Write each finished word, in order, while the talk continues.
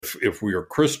if we are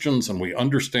Christians and we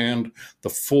understand the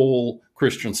full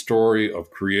Christian story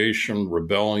of creation,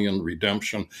 rebellion,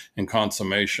 redemption, and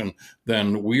consummation,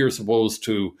 then we are supposed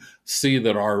to see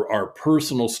that our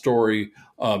personal story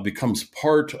becomes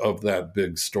part of that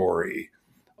big story.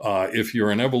 If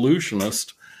you're an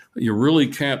evolutionist, you really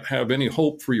can't have any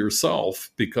hope for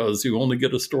yourself because you only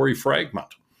get a story fragment.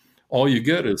 All you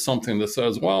get is something that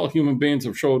says, well, human beings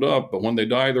have showed up, but when they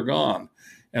die, they're gone.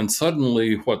 And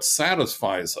suddenly what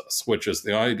satisfies us, which is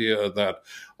the idea that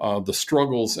the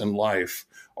struggles in life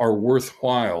are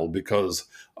worthwhile because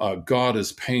God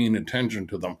is paying attention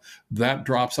to them, that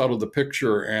drops out of the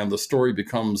picture and the story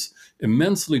becomes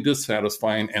immensely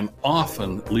dissatisfying and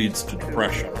often leads to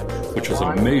depression, which is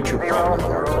a major problem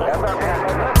in our time.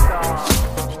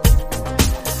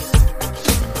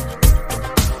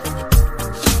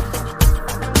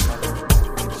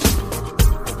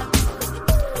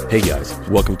 Hey guys,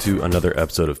 welcome to another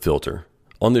episode of Filter.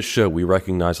 On this show, we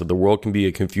recognize that the world can be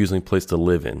a confusing place to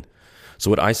live in. So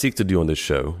what I seek to do on this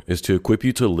show is to equip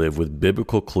you to live with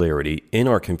biblical clarity in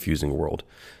our confusing world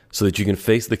so that you can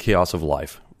face the chaos of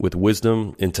life with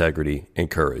wisdom, integrity,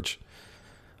 and courage.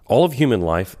 All of human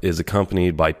life is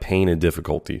accompanied by pain and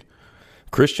difficulty.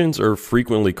 Christians are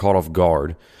frequently caught off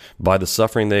guard by the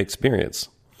suffering they experience.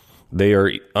 They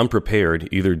are unprepared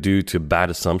either due to bad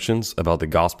assumptions about the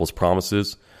gospel's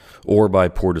promises or by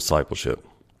poor discipleship.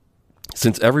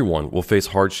 Since everyone will face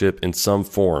hardship in some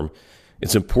form,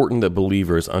 it's important that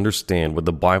believers understand what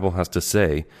the Bible has to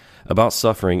say about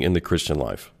suffering in the Christian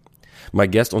life. My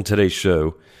guest on today's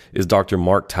show is Dr.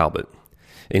 Mark Talbot,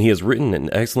 and he has written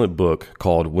an excellent book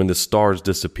called When the Stars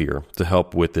Disappear to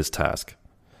help with this task.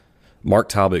 Mark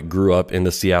Talbot grew up in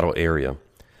the Seattle area.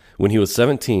 When he was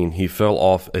 17, he fell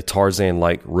off a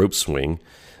Tarzan-like rope swing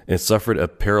and suffered a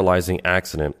paralyzing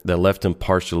accident that left him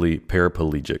partially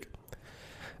paraplegic.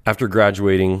 After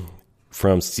graduating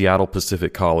from Seattle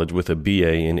Pacific College with a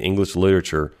BA in English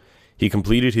Literature, he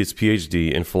completed his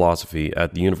PhD in philosophy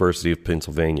at the University of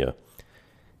Pennsylvania.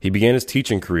 He began his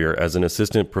teaching career as an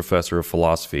assistant professor of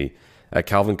philosophy at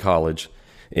Calvin College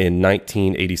in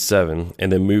 1987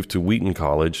 and then moved to Wheaton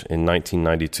College in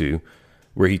 1992,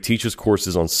 where he teaches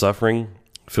courses on suffering,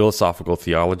 philosophical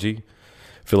theology,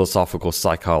 philosophical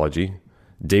psychology,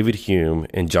 David Hume,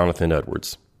 and Jonathan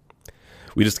Edwards.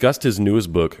 We discussed his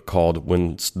newest book called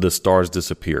When the Stars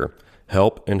Disappear,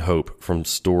 Help and Hope from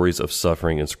Stories of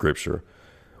Suffering in Scripture,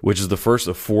 which is the first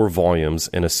of 4 volumes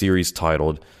in a series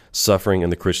titled Suffering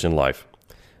in the Christian Life.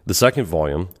 The second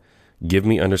volume, Give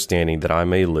Me Understanding That I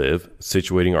May Live,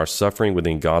 situating our suffering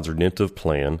within God's redemptive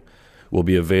plan, will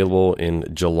be available in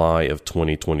July of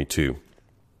 2022.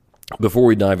 Before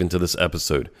we dive into this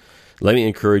episode, let me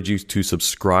encourage you to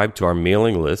subscribe to our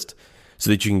mailing list so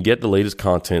that you can get the latest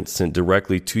content sent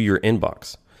directly to your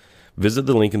inbox. Visit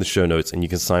the link in the show notes and you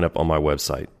can sign up on my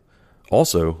website.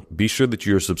 Also, be sure that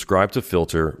you are subscribed to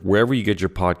Filter wherever you get your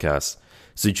podcasts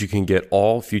so that you can get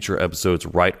all future episodes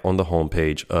right on the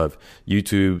homepage of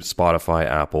YouTube, Spotify,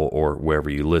 Apple, or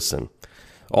wherever you listen.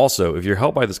 Also, if you're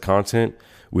helped by this content,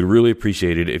 we'd really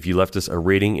appreciate it if you left us a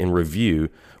rating and review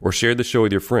or shared the show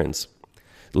with your friends.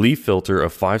 Leave Filter a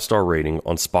 5-star rating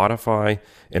on Spotify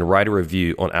and write a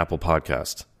review on Apple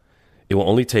Podcasts. It will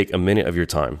only take a minute of your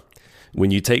time.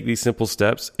 When you take these simple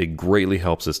steps, it greatly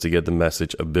helps us to get the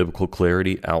message of biblical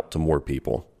clarity out to more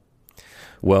people.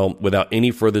 Well, without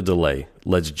any further delay,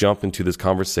 let's jump into this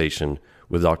conversation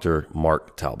with Dr.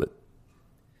 Mark Talbot.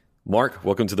 Mark,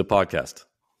 welcome to the podcast.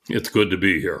 It's good to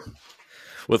be here.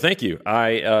 Well, thank you.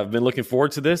 I've been looking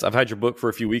forward to this. I've had your book for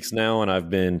a few weeks now, and I've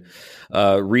been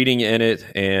reading in it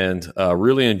and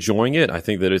really enjoying it. I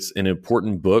think that it's an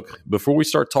important book. Before we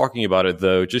start talking about it,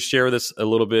 though, just share with us a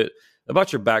little bit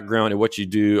about your background and what you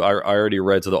do. I already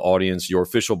read to the audience your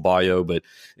official bio, but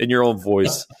in your own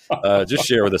voice, just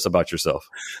share with us about yourself.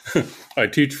 I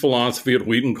teach philosophy at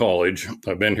Wheaton College.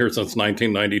 I've been here since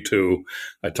 1992.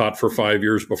 I taught for 5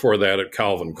 years before that at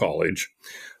Calvin College.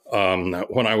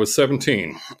 When I was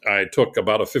 17, I took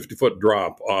about a 50-foot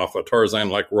drop off a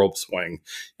Tarzan-like rope swing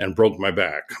and broke my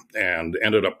back and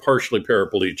ended up partially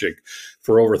paraplegic.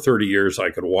 For over 30 years,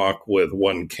 I could walk with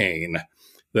one cane.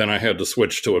 Then I had to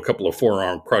switch to a couple of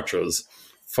forearm crutches.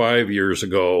 5 years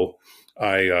ago,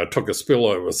 I took a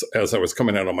spill as I was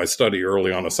coming out of my study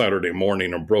early on a Saturday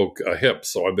morning and broke a hip,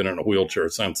 so I've been in a wheelchair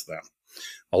since then.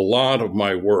 A lot of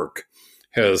my work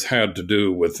has had to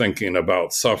do with thinking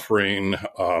about suffering.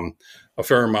 A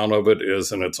fair amount of it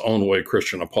is in its own way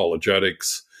Christian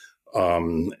apologetics.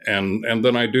 And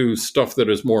then I do stuff that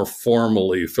is more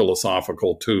formally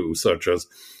philosophical too, such as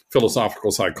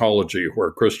philosophical psychology,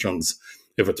 where Christians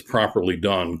if it's properly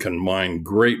done, can mine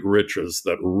great riches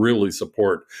that really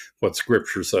support what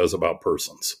Scripture says about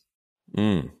persons.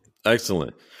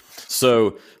 Excellent.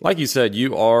 So, like you said,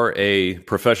 you are a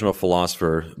professional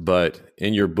philosopher, but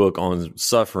in your book on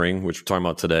suffering, which we're talking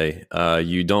about today,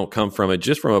 you don't come from it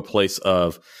just from a place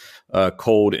of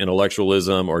cold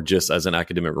intellectualism or just as an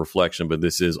academic reflection, but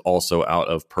this is also out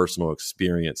of personal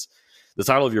experience. The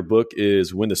title of your book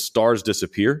is When the Stars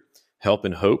Disappear, Help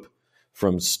and Hope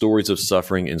from Stories of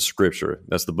Suffering in Scripture.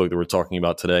 That's the book that we're talking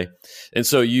about today. And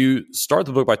so you start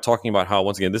the book by talking about how,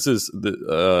 once again, this is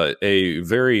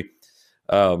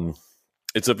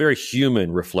it's a very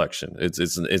human reflection.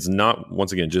 It's not,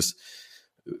 once again, just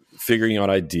figuring out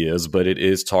ideas, but it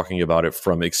is talking about it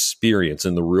from experience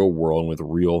in the real world and with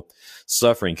real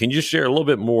suffering. Can you just share a little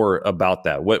bit more about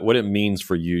that? What it means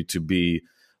for you to be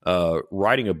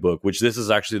writing a book, which this is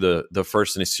actually the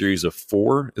first in a series of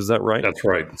 4. Is that right? That's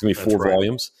right. It's going to be 4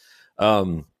 volumes.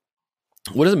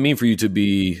 What does it mean for you to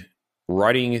be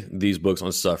writing these books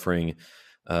on suffering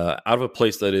out of a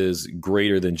place that is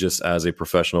greater than just as a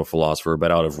professional philosopher,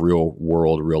 but out of real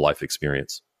world, real life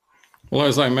experience? Well,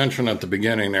 as I mentioned at the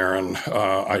beginning, Aaron,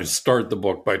 I start the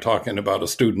book by talking about a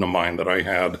student of mine that I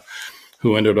had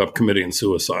who ended up committing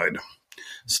suicide,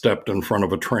 stepped in front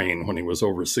of a train when he was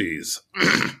overseas.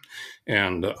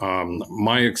 And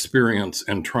my experience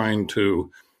in trying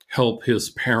to help his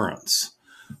parents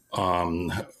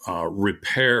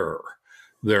repair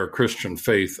their Christian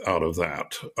faith out of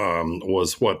that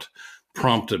was what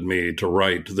prompted me to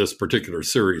write this particular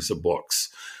series of books.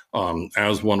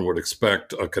 As one would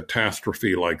expect, a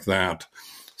catastrophe like that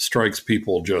strikes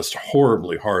people just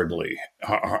horribly hardly,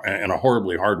 in a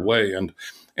horribly hard way.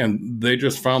 And they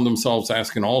just found themselves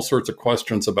asking all sorts of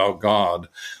questions about God,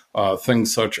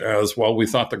 things such as, well, we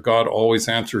thought that God always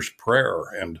answers prayer.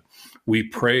 And we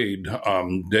prayed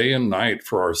day and night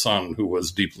for our son who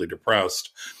was deeply depressed.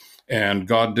 And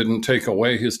God didn't take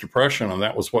away his depression, and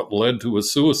that was what led to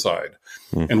his suicide.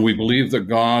 And we believe that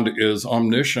God is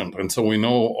omniscient, and so we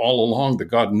know all along that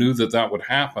God knew that that would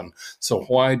happen. So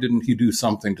why didn't he do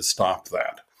something to stop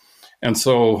that? And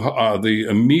so the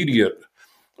immediate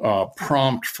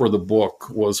prompt for the book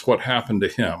was what happened to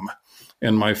him,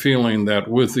 and my feeling that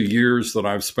with the years that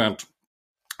I've spent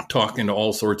talking to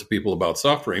all sorts of people about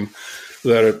suffering,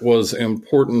 that it was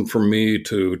important for me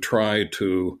to try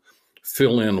to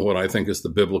fill in what I think is the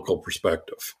biblical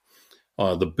perspective.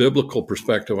 The biblical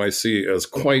perspective I see as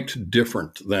quite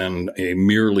different than a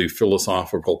merely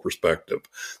philosophical perspective.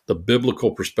 The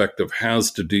biblical perspective has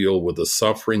to deal with the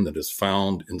suffering that is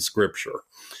found in Scripture.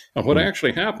 And what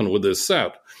actually happened with this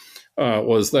set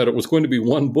was that it was going to be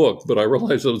one book, but I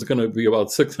realized it was going to be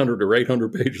about 600 or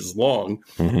 800 pages long.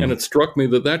 And it struck me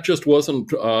that that just wasn't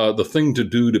the thing to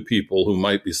do to people who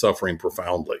might be suffering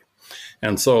profoundly.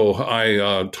 And so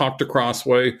I talked to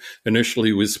Crossway.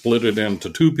 Initially, we split it into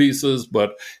 2 pieces,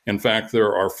 but in fact,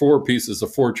 there are 4 pieces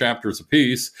of 4 chapters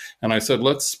apiece. And I said,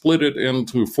 let's split it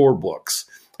into 4 books.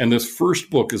 And this first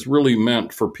book is really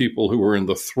meant for people who are in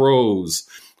the throes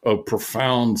of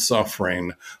profound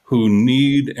suffering, who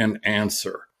need an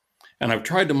answer. And I've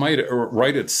tried to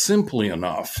write it simply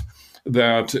enough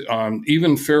that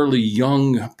even fairly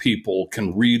young people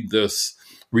can read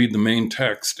the main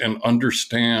text and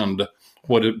understand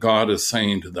what God is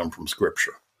saying to them from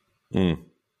Scripture. I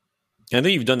think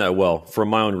you've done that well. From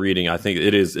my own reading, I think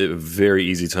it is very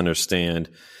easy to understand.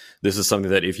 This is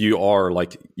something that if you are,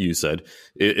 like you said,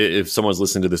 if someone's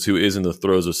listening to this who is in the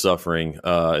throes of suffering,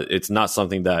 it's not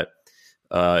something that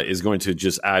is going to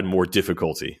just add more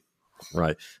difficulty,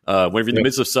 right? When you're in the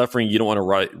midst of suffering, you don't want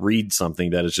to read something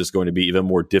that is just going to be even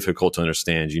more difficult to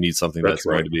understand. You need something that's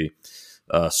going to be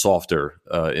softer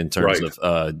in terms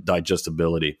of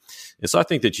digestibility. And so I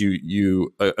think that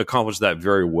you accomplished that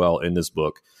very well in this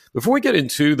book. Before we get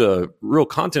into the real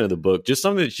content of the book, just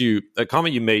something that a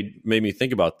comment you made me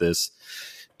think about this.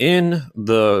 In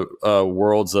the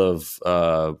worlds of,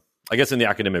 I guess in the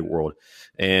academic world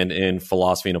and in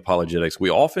philosophy and apologetics, we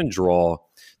often draw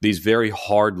these very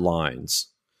hard lines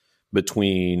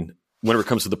between, whenever it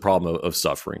comes to the problem of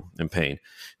suffering and pain,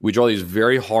 we draw these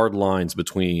very hard lines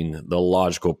between the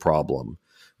logical problem,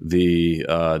 the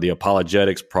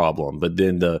apologetics problem, but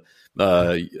then the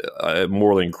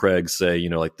Morley and Craig say,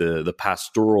 like the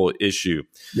pastoral issue.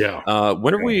 Yeah.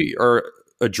 Whenever we are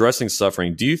addressing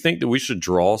suffering, do you think that we should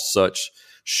draw such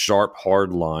sharp,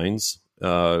 hard lines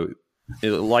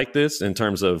like this in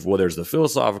terms of, well, there's the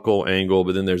philosophical angle,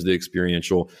 but then there's the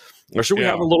experiential? Or should we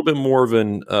have a little bit more of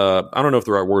an, I don't know if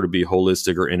the right word would be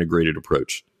holistic or integrated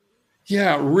approach?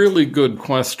 Yeah, really good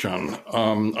question.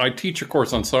 I teach a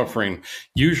course on suffering,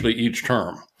 usually each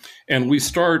term. And we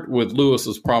start with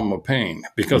Lewis's Problem of Pain,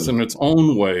 because in its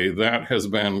own way, that has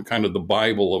been kind of the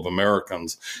Bible of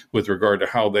Americans with regard to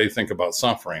how they think about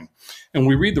suffering. And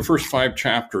we read the first 5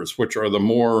 chapters, which are the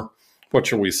more, what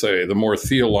shall we say, the more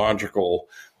theological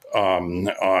and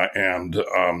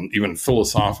even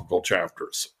philosophical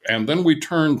chapters. And then we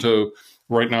turn to,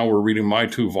 right now we're reading my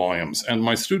 2 volumes. And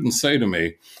my students say to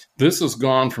me, this has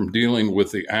gone from dealing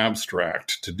with the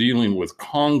abstract to dealing with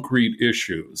concrete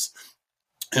issues.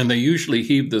 And they usually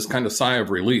heave this kind of sigh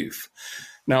of relief.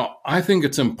 Now, I think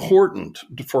it's important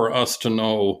for us to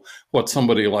know what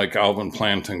somebody like Alvin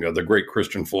Plantinga, the great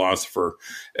Christian philosopher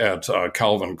at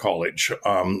Calvin College,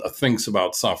 thinks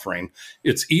about suffering.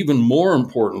 It's even more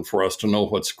important for us to know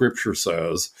what Scripture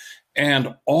says.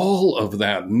 And all of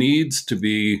that needs to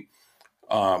be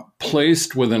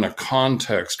placed within a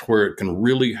context where it can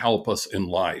really help us in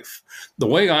life. The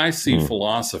way I see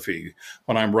philosophy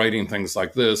when I'm writing things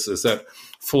like this is that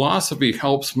philosophy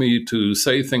helps me to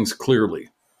say things clearly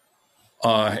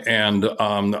and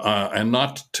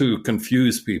not to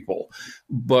confuse people.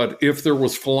 But if there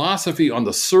was philosophy on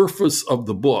the surface of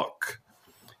the book,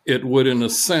 it would, in a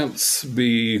sense,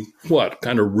 be what?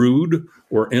 Kind of rude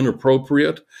or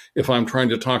inappropriate if I'm trying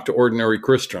to talk to ordinary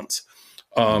Christians.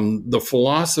 The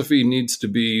philosophy needs to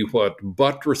be what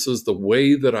buttresses the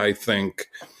way that I think,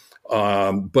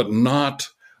 but not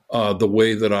the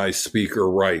way that I speak or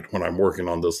write when I'm working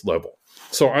on this level.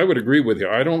 So I would agree with you.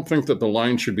 I don't think that the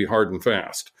line should be hard and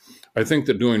fast. I think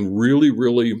that doing really,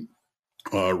 really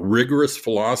rigorous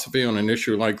philosophy on an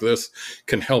issue like this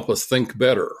can help us think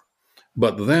better.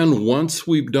 But then once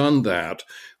we've done that,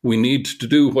 we need to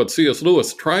do what C.S.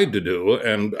 Lewis tried to do,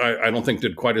 and I don't think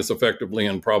did quite as effectively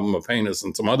in Problem of Pain as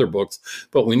in some other books,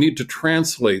 but we need to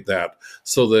translate that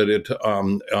so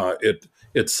that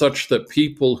it's such that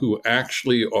people who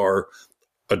actually are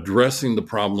addressing the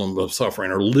problem of suffering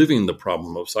or living the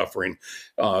problem of suffering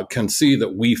can see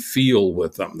that we feel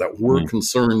with them, that we're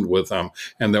concerned with them,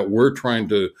 and that we're trying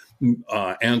to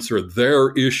answer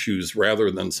their issues rather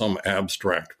than some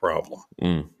abstract problem.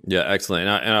 Yeah, excellent.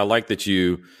 And I like that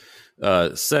you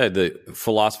said that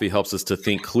philosophy helps us to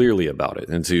think clearly about it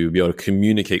and to be able to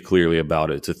communicate clearly about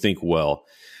it, to think well.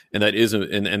 And that is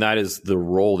the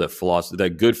role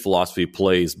that good philosophy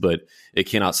plays, but it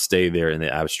cannot stay there in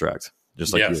the abstract,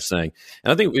 just like you were saying.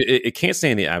 And I think it can't stay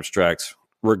in the abstract,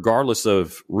 regardless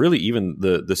of really even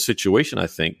the situation, I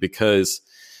think, because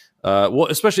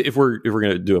especially if we're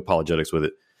going to do apologetics with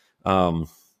it,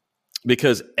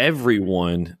 because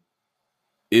everyone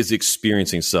is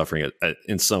experiencing suffering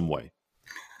in some way.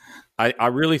 I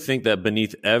really think that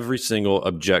beneath every single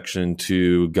objection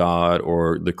to God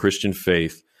or the Christian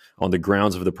faith on the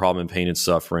grounds of the problem and pain and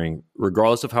suffering,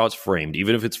 regardless of how it's framed,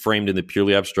 even if it's framed in the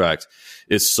purely abstract,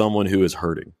 is someone who is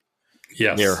hurting.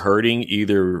 Yes. They're hurting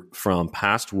either from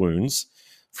past wounds,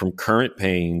 from current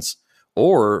pains,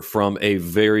 or from a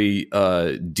very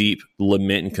deep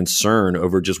lament and concern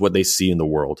over just what they see in the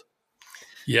world.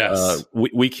 Yes.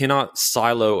 We cannot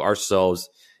silo ourselves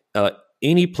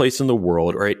any place in the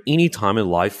world or at any time in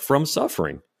life from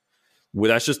suffering. Well,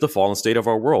 that's just the fallen state of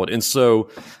our world. And so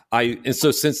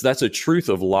since that's a truth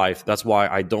of life, that's why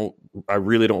I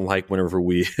really don't like whenever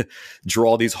we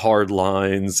draw these hard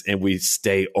lines and we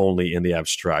stay only in the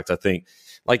abstract. I think,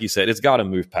 like you said, it's got to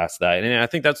move past that. And I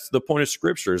think that's the point of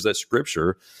Scripture, is that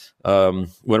Scripture,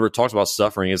 whenever it talks about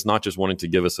suffering, is not just wanting to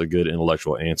give us a good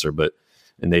intellectual answer, but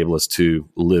enable us to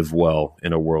live well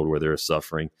in a world where there is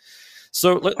suffering.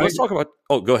 So let's talk about,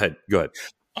 go ahead.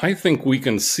 I think we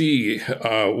can see,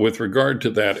 with regard to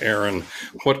that, Aaron,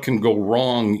 what can go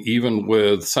wrong even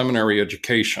with seminary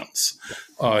educations.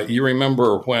 You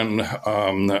remember when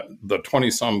the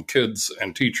 20-some kids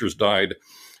and teachers died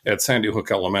at Sandy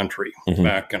Hook Elementary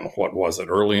back in, what was it,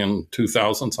 early in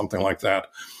 2000, something like that.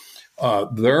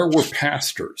 There were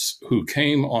pastors who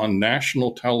came on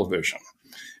national television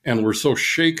and were so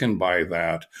shaken by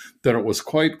that it was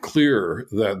quite clear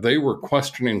that they were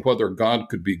questioning whether God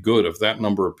could be good if that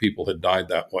number of people had died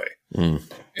that way.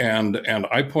 And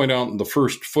I point out in the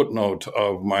first footnote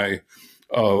of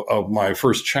my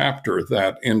first chapter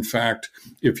that, in fact,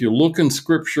 if you look in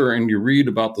Scripture and you read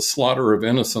about the slaughter of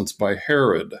innocents by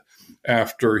Herod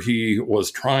after he was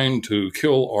trying to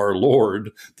kill our Lord,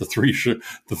 the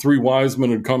three wise men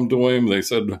had come to him. They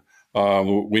said,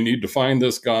 we need to find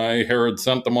this guy. Herod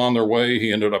sent them on their way.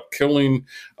 He ended up killing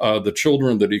the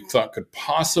children that he thought could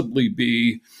possibly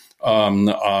be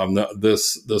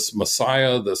this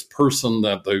Messiah, this person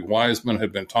that the wise men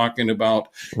had been talking about.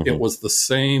 It was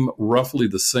roughly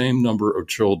the same number of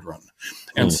children.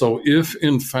 And so if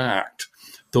in fact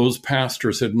those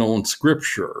pastors had known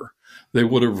Scripture, they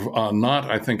would have not,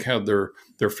 I think, had their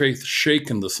faith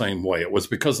shaken the same way. It was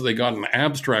because they got an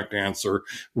abstract answer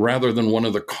rather than one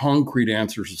of the concrete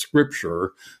answers of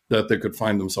Scripture that they could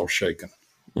find themselves shaken.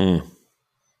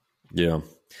 Yeah.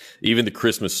 Even the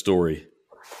Christmas story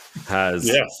has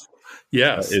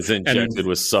is injected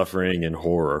with suffering and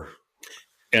horror.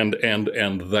 And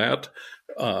that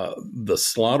the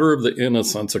slaughter of the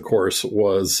innocents, of course,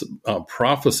 was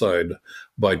prophesied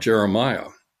by Jeremiah.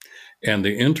 And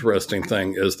the interesting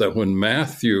thing is that when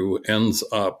Matthew ends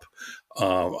up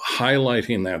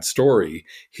highlighting that story,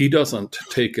 he doesn't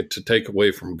take it to take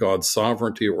away from God's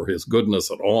sovereignty or his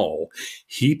goodness at all.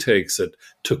 He takes it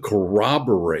to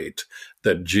corroborate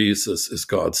that Jesus is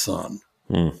God's son.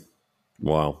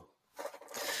 Wow.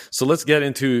 So let's get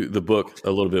into the book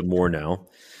a little bit more now.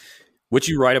 What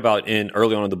you write about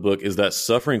early on in the book is that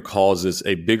suffering causes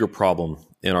a bigger problem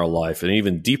in our life, an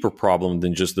even deeper problem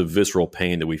than just the visceral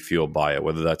pain that we feel by it,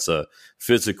 whether that's a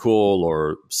physical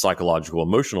or psychological,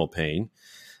 emotional pain.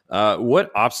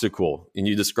 What obstacle, and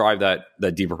you describe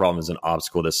that deeper problem as an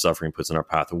obstacle that suffering puts in our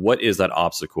path. What is that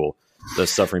obstacle that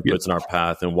suffering puts in our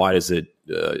path, and why does it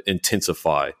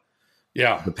intensify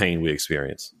the pain we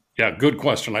experience? Yeah, good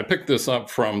question. I picked this up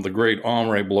from the great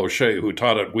Henri Blocher, who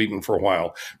taught at Wheaton for a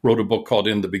while, wrote a book called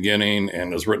In the Beginning,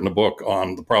 and has written a book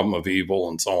on the problem of evil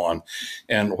and so on.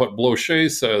 And what Blocher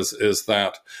says is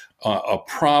that a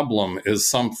problem is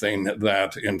something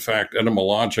that, in fact,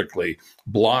 etymologically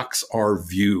blocks our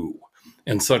view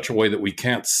in such a way that we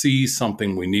can't see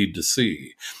something we need to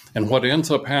see. And what ends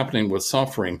up happening with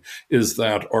suffering is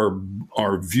that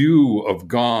our view of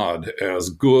God as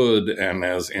good and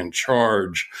as in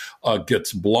charge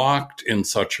gets blocked in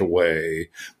such a way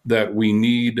that we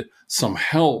need some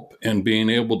help in being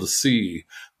able to see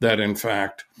that, in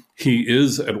fact, he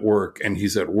is at work, and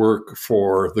he's at work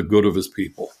for the good of his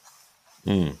people.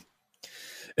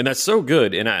 And that's so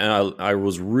good. And I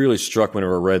was really struck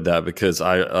whenever I read that, because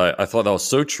I thought that was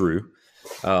so true.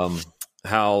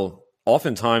 How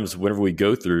oftentimes whenever we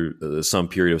go through some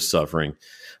period of suffering,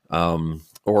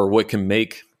 or what can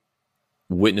make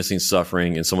witnessing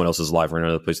suffering in someone else's life or in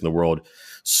another place in the world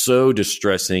so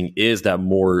distressing, is that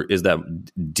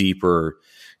deeper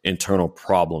internal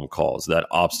problem cause, that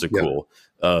obstacle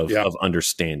of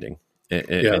understanding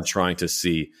and trying to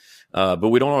see. But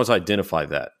we don't always identify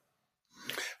that.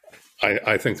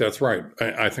 I think that's right.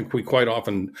 I think we quite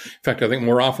often, in fact, I think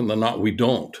more often than not, we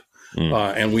don't.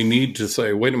 And we need to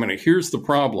say, wait a minute, here's the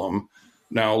problem.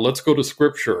 Now let's go to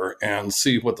Scripture and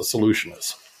see what the solution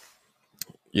is.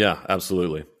 Yeah,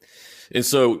 absolutely. And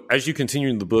so as you continue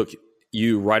in the book,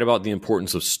 you write about the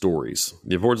importance of stories,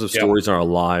 the importance of stories in our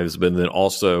lives, but then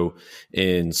also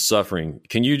in suffering.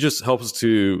 Can you just help us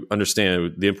to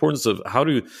understand the importance of how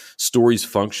do stories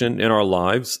function in our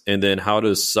lives, and then how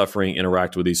does suffering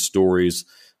interact with these stories?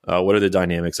 What are the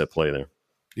dynamics at play there?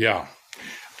 Yeah.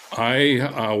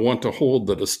 I want to hold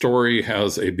that a story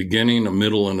has a beginning, a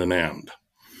middle, and an end.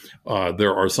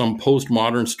 There are some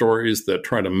postmodern stories that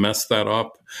try to mess that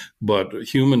up, but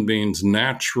human beings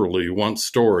naturally want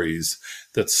stories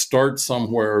that start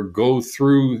somewhere, go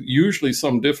through usually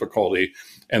some difficulty,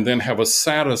 and then have a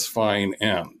satisfying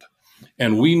end.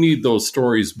 And we need those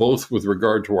stories both with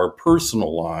regard to our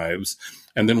personal lives,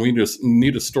 and then we just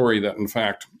need a story that, in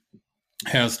fact,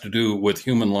 has to do with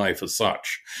human life as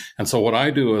such. And so what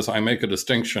I do is I make a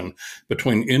distinction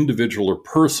between individual or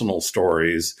personal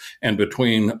stories and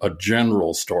between a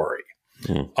general story.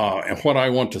 And what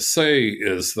I want to say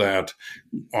is that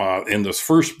in this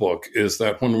first book is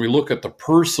that when we look at the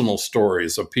personal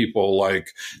stories of people like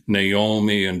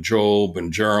Naomi and Job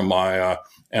and Jeremiah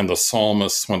and the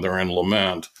psalmists when they're in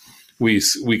lament, we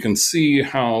can see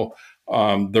how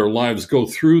their lives go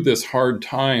through this hard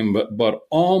time, but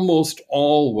almost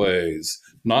always,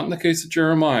 not in the case of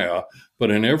Jeremiah,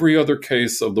 but in every other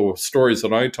case of the stories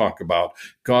that I talk about,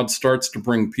 God starts to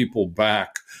bring people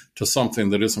back to something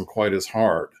that isn't quite as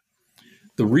hard.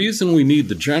 The reason we need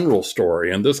the general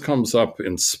story, and this comes up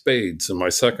in spades in my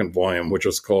second volume, which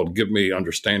is called Give Me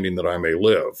Understanding That I May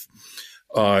Live,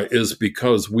 is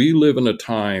because we live in a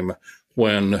time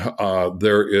when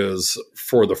there is,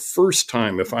 for the first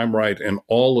time, if I'm right, in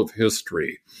all of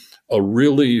history, a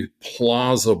really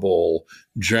plausible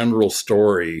general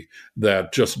story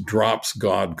that just drops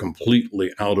God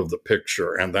completely out of the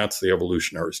picture, and that's the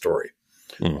evolutionary story.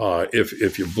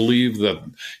 If you believe that,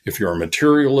 if you're a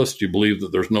materialist, you believe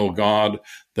that there's no God,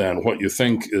 then what you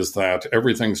think is that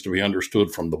everything's to be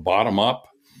understood from the bottom up,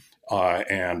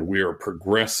 and we are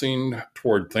progressing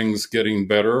toward things getting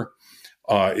better.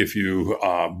 If you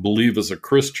believe as a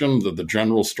Christian that the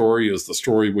general story is the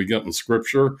story we get in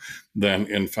Scripture, then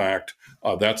in fact,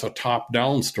 that's a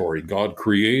top-down story. God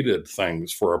created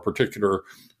things for a particular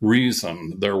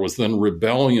reason. There was then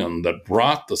rebellion that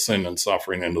brought the sin and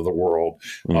suffering into the world.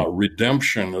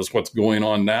 Redemption is what's going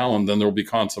on now, and then there'll be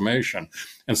consummation.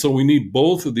 And so we need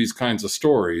both of these kinds of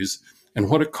stories. And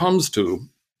what it comes to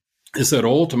is that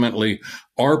ultimately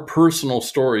our personal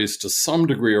stories to some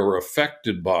degree are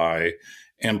affected by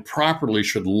and properly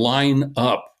should line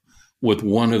up with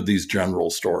one of these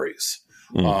general stories.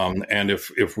 And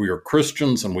if we are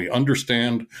Christians and we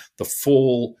understand the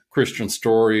full Christian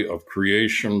story of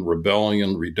creation,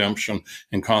 rebellion, redemption,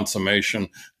 and consummation,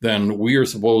 then we are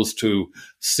supposed to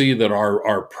see that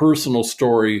our personal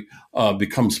story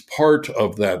becomes part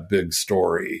of that big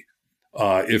story.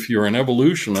 If you're an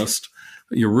evolutionist,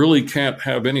 you really can't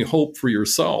have any hope for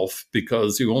yourself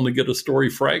because you only get a story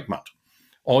fragment.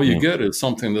 All you get is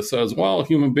something that says, well,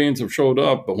 human beings have showed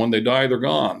up, but when they die, they're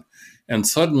gone. And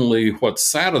suddenly what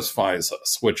satisfies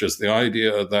us, which is the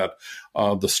idea that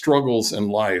the struggles in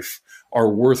life are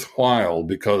worthwhile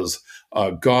because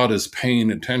God is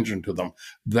paying attention to them,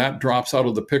 that drops out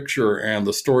of the picture and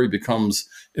the story becomes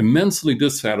immensely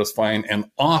dissatisfying and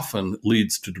often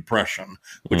leads to depression,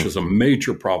 which is a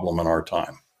major problem in our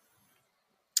time.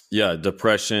 Yeah,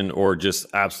 depression or just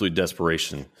absolute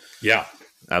desperation. Yeah.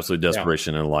 Absolute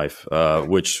desperation in life,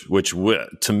 which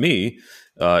to me,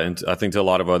 and I think to a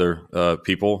lot of other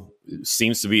people,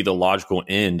 seems to be the logical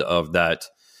end of that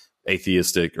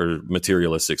atheistic or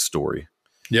materialistic story.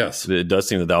 Yes. It does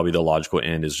seem that that'll be the logical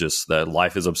end, is just that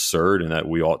life is absurd and that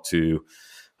we ought to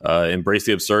embrace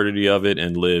the absurdity of it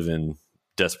and live in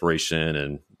desperation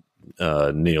and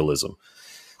nihilism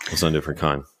of some different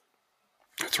kind.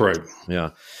 That's right.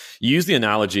 Yeah. You use the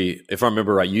analogy, if I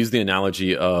remember right, use the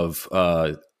analogy of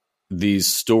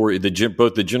these story,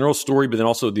 both the general story, but then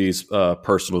also these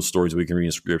personal stories we can read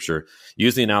in Scripture.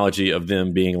 Use the analogy of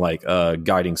them being like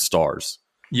guiding stars.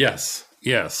 Yes,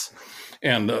 yes.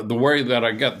 And the way that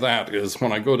I get that is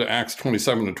when I go to Acts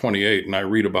 27 and 28 and I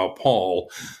read about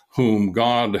Paul, whom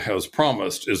God has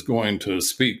promised is going to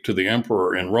speak to the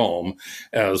emperor in Rome.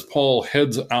 As Paul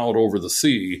heads out over the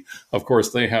sea, of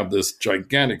course, they have this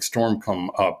gigantic storm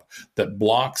come up that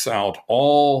blocks out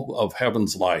all of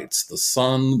heaven's lights, the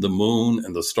sun, the moon,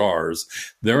 and the stars.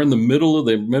 They're in the middle of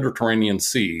the Mediterranean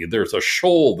Sea. There's a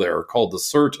shoal there called the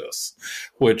Syrtis,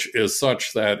 which is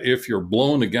such that if you're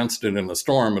blown against it in a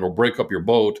storm, it'll break up your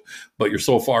boat, but you're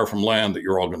so far from land that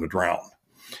you're all going to drown.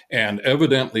 And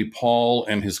evidently, Paul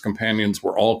and his companions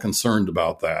were all concerned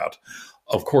about that.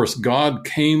 Of course, God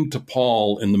came to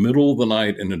Paul in the middle of the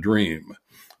night in a dream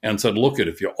and said, look,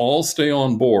 if you all stay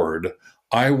on board,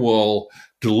 I will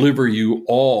deliver you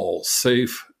all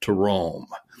safe to Rome.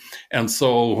 And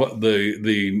so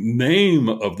the name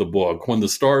of the book, When the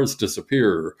Stars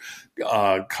Disappear,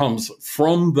 comes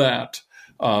from that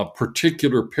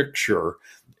particular picture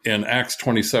in Acts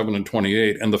 27 and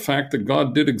 28, and the fact that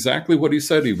God did exactly what he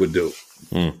said he would do.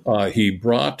 He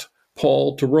brought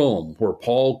Paul to Rome, where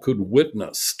Paul could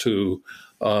witness to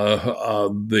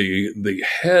the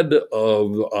head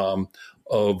of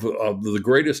the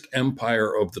greatest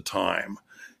empire of the time.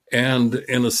 And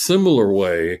in a similar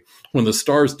way, when the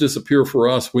stars disappear for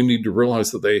us, we need to realize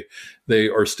that they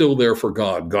are still there for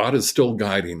God. God is still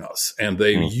guiding us, and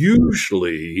they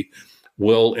usually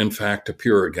will, in fact,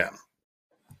 appear again.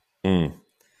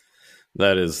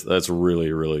 That's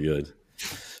really, really good.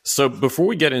 So before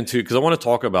we get into, because I want to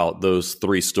talk about those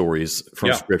three stories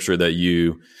from Scripture that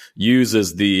you use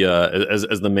as the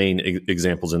as the main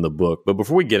examples in the book. But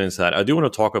before we get into that, I do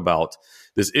want to talk about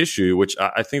this issue, which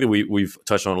I think that we've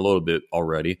touched on a little bit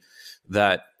already,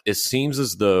 that it seems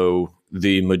as though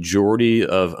the majority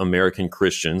of American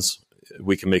Christians,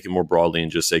 we can make it more broadly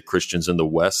and just say Christians in the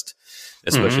West,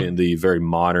 especially in the very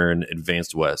modern,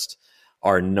 advanced West,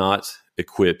 are not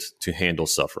equipped to handle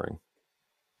suffering.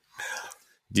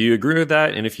 Do you agree with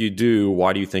that? And if you do,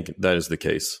 why do you think that is the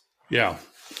case? Yeah.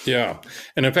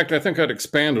 And in fact, I think I'd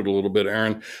expand it a little bit,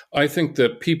 Aaron. I think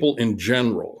that people in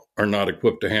general are not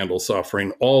equipped to handle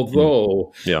suffering,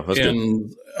 although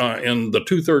in the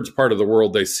 2/3 part of the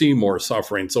world, they see more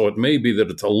suffering. So it may be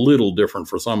that it's a little different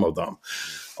for some of them.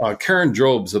 Karen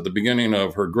Jobes, at the beginning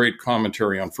of her great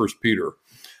commentary on 1 Peter,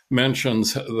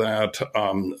 mentions that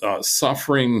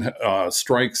suffering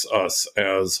strikes us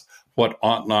as what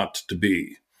ought not to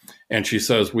be. And she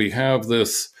says we have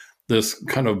this this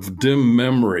kind of dim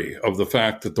memory of the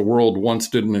fact that the world once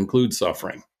didn't include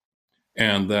suffering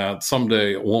and that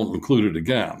someday it won't include it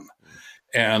again.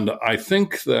 And I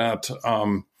think that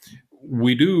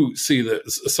we do see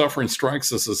that suffering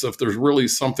strikes us as if there's really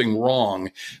something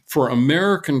wrong. For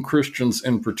American Christians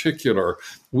in particular,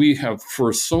 we have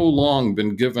for so long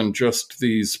been given just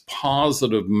these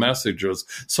positive messages.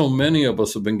 So many of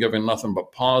us have been given nothing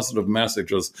but positive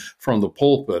messages from the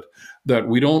pulpit that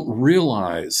we don't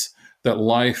realize that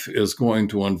life is going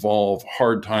to involve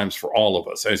hard times for all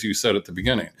of us. As you said at the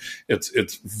beginning,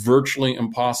 it's virtually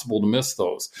impossible to miss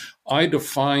those. I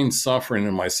define suffering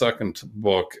in my second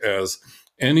book as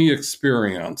any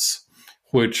experience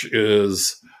which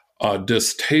is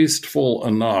distasteful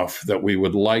enough that we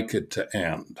would like it to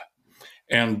end.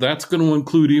 And that's going to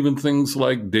include even things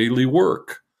like daily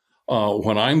work.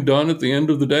 When I'm done at the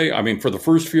end of the day, I mean, for the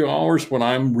first few hours when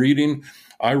I'm reading,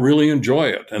 I really enjoy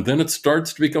it. And then it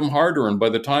starts to become harder. And by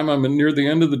the time I'm near the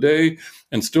end of the day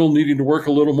and still needing to work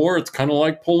a little more, it's kind of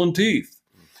like pulling teeth.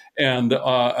 And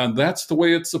that's the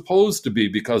way it's supposed to be,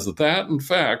 because that, in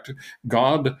fact,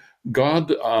 God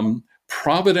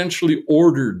providentially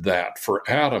ordered that for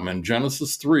Adam in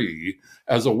Genesis 3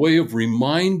 as a way of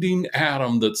reminding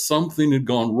Adam that something had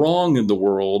gone wrong in the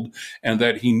world and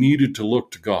that he needed to look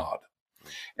to God.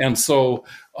 And so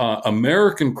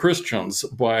American Christians,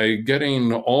 by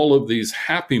getting all of these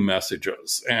happy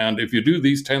messages, and if you do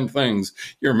these 10 things,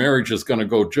 your marriage is going to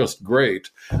go just great,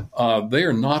 they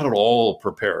are not at all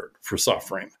prepared for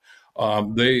suffering.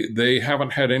 They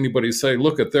haven't had anybody say,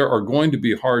 look, there are going to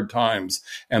be hard times,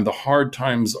 and the hard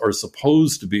times are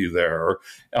supposed to be there.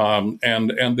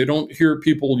 And they don't hear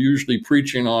people usually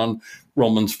preaching on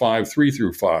Romans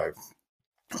 5:3-5.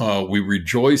 We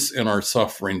rejoice in our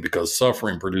suffering because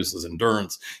suffering produces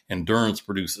endurance. Endurance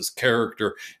produces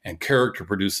character, and character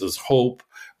produces hope,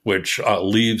 which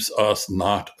leaves us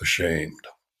not ashamed.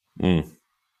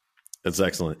 That's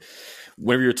excellent.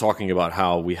 Whenever you're talking about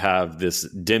how we have this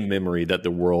dim memory that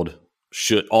the world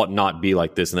ought not be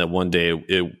like this, and that one day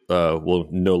it will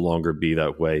no longer be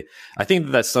that way, I think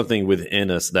that's something within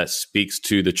us that speaks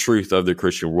to the truth of the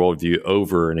Christian worldview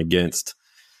over and against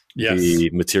the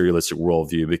materialistic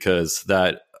worldview, because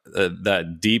that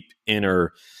deep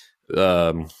inner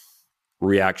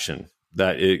reaction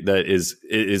that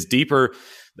is deeper.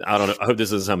 I don't know. I hope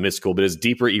this doesn't sound mystical, but it's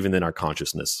deeper even than our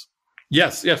consciousness.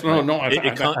 Yes. No.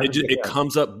 It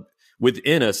comes up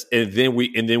within us, and then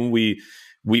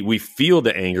we feel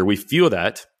the anger, we feel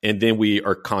that, and then we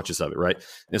are conscious of it, right?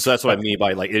 And so that's what I mean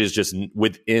by like it is just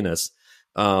within us.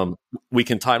 We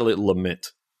can title it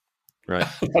lament. Right.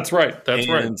 That's right.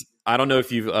 Right. I don't know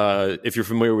if you're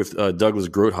familiar with Douglas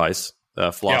Groothuis,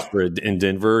 philosopher in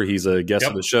Denver. He's a guest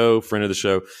of the show, friend of the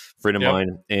show, friend of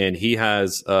mine, and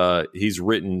he's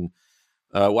written.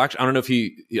 Actually, I don't know if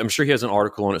I'm sure he has an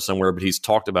article on it somewhere, but he's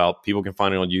talked about. People can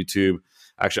find it on YouTube.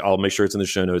 Actually, I'll make sure it's in the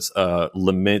show notes.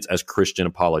 Lament as Christian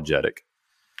apologetic.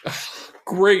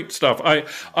 Great stuff.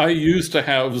 I used to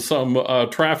have some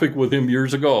traffic with him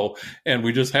years ago, and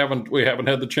we haven't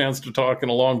had the chance to talk in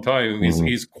a long time.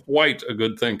 He's quite a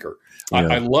good thinker. Yeah.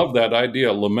 I love that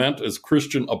idea. Lament as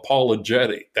Christian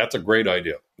apologetic. That's a great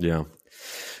idea. Yeah.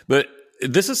 But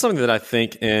this is something that I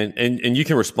think, and you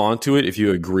can respond to it if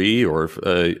you agree or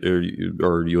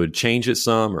you would change it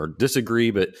some or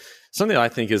disagree. But something that I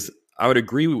think is, I would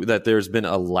agree that there's been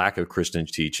a lack of Christian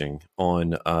teaching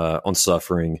on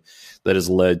suffering that has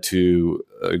led to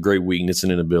a great weakness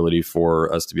and inability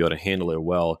for us to be able to handle it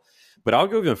well. But I'll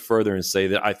go even further and say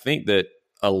that I think that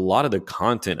a lot of the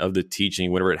content of the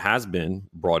teaching, whenever it has been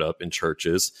brought up in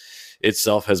churches,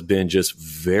 itself has been just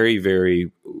very,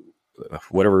 very,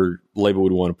 whatever label we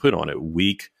want to put on it,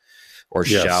 weak or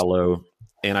shallow.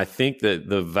 And I think that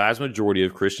the vast majority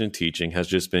of Christian teaching has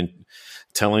just been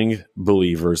telling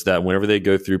believers that whenever they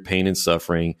go through pain and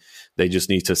suffering, they just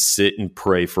need to sit and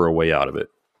pray for a way out of it.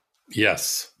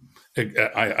 Yes,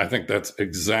 I think that's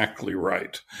exactly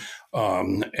right.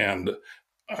 And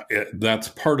that's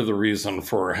part of the reason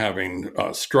for having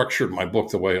structured my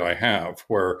book the way I have,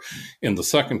 where in the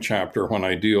second chapter, when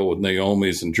I deal with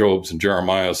Naomi's and Job's and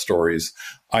Jeremiah's stories,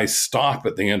 I stop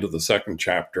at the end of the second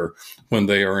chapter when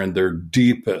they are in their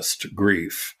deepest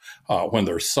grief, when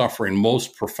they're suffering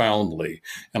most profoundly.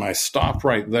 And I stop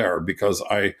right there because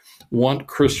I want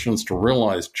Christians to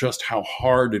realize just how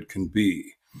hard it can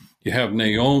be. You have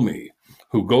Naomi,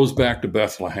 who goes back to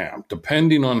Bethlehem.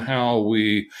 Depending on how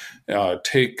we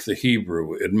take the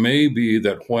Hebrew, it may be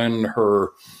that when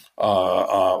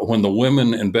the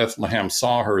women in Bethlehem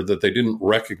saw her, that they didn't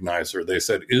recognize her. They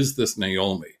said, "Is this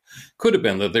Naomi?" Could have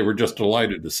been that they were just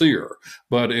delighted to see her,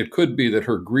 but it could be that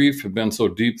her grief had been so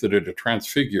deep that it had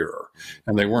transfigured her,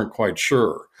 and they weren't quite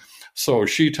sure. So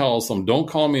she tells them, don't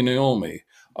call me Naomi.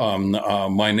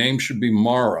 My name should be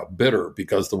Mara, bitter,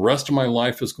 because the rest of my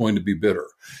life is going to be bitter.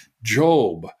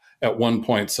 Job at one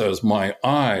point says, my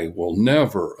eye will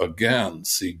never again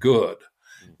see good.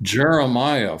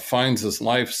 Jeremiah finds his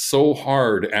life so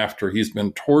hard after he's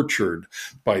been tortured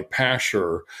by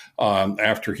Pashur,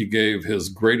 after he gave his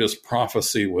greatest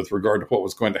prophecy with regard to what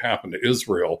was going to happen to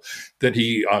Israel, that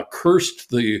he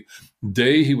cursed the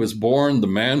day he was born, the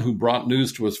man who brought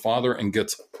news to his father, and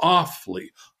gets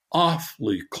awfully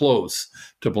close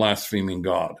to blaspheming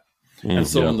God. And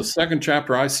so in the second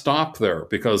chapter, I stop there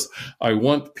because I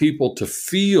want people to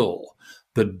feel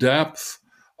the depth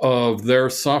of their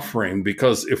suffering,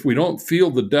 because if we don't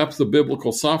feel the depth of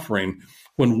biblical suffering,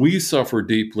 when we suffer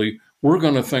deeply, we're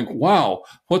going to think, wow,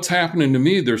 what's happening to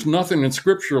me? There's nothing in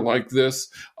Scripture like this.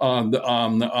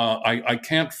 I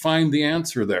can't find the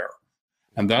answer there.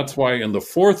 And that's why in the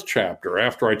fourth chapter,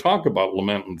 after I talk about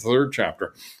lament in the third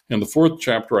chapter, in the fourth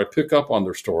chapter, I pick up on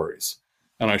their stories.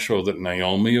 And I show that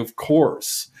Naomi, of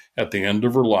course, at the end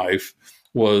of her life,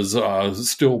 was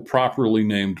still properly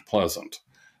named pleasant.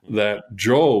 That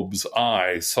Job's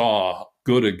eye saw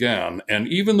good again. And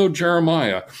even though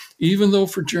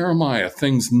for Jeremiah,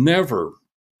 things never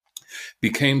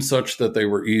became such that they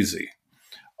were easy.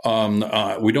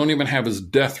 We don't even have his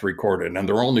death recorded. And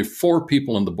there are only 4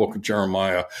 people in the book of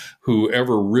Jeremiah who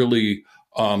ever really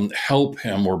help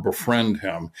him or befriend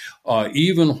him.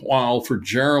 Even while for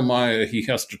Jeremiah, he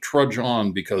has to trudge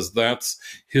on because that's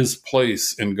his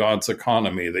place in God's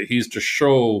economy, that he's to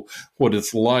show what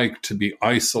it's like to be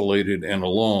isolated and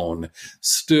alone.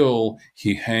 Still,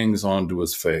 he hangs on to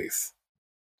his faith.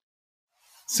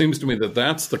 Seems to me that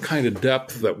that's the kind of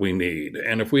depth that we need.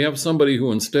 And if we have somebody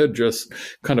who instead just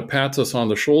kind of pats us on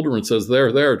the shoulder and says,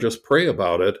 there, just pray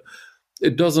about it,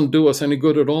 it doesn't do us any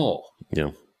good at all.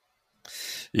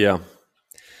 Yeah.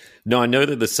 No, I know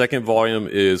that the second volume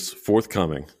is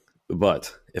forthcoming,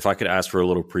 but if I could ask for a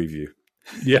little preview.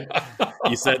 Yeah.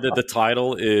 You said that the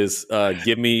title is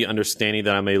Give Me Understanding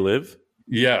That I May Live.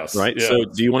 Yes. Right. Yes. So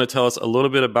do you want to tell us a little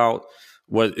bit about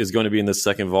what is going to be in the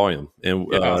second volume and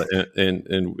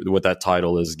what that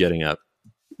title is getting at?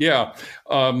 Yeah.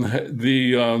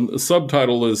 The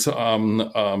subtitle is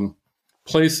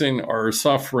Placing Our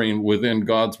Suffering Within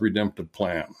God's Redemptive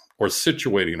Plan, or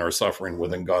situating our suffering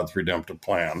within God's redemptive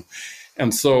plan.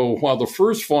 And so while the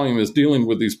first volume is dealing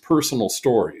with these personal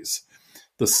stories,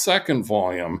 the second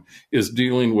volume is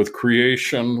dealing with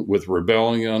creation, with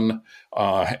rebellion,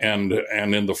 and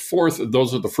in the fourth,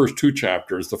 those are the first 2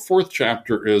 chapters. The fourth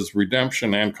chapter is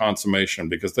redemption and consummation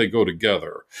because they go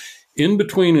together. In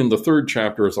between, in the third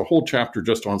chapter, is a whole chapter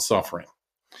just on suffering.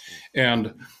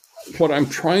 And what I'm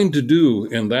trying to do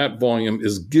in that volume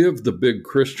is give the big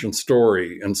Christian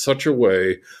story in such a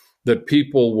way that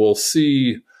people will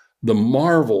see the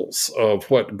marvels of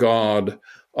what God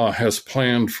has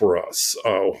planned for us,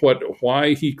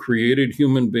 why he created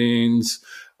human beings,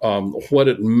 what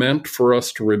it meant for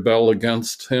us to rebel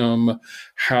against him,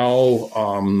 how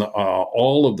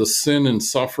all of the sin and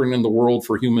suffering in the world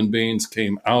for human beings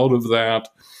came out of that,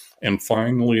 and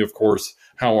finally, of course,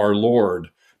 how our Lord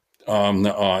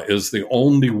is the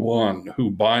only one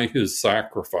who, by his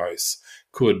sacrifice,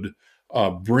 could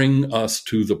bring us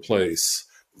to the place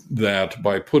that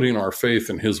by putting our faith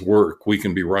in his work, we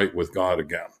can be right with God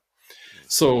again.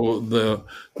 So the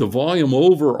volume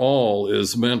overall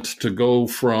is meant to go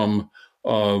from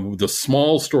the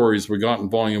small stories we got in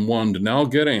volume 1 to now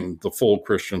getting the full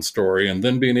Christian story, and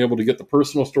then being able to get the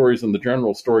personal stories and the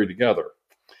general story together.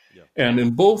 Yeah. And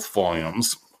in both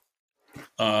volumes,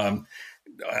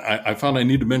 I found I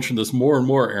need to mention this more and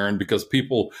more, Aaron, because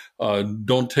people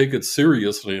don't take it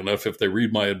seriously enough if they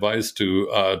read my advice to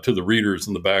the readers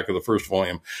in the back of the first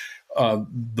volume.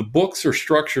 The books are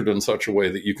structured in such a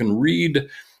way that you can read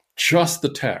just the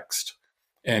text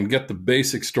and get the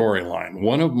basic storyline.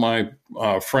 One of my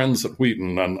friends at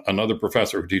Wheaton, another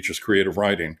professor who teaches creative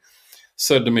writing,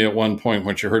 said to me at one point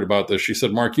when she heard about this, she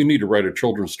said, "Mark, you need to write a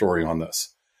children's story on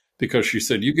this." Because she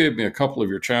said, you gave me a couple of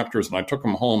your chapters and I took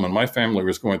them home and my family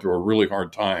was going through a really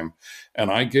hard time.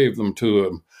 And I gave them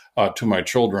to my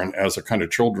children as a kind of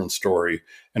children's story,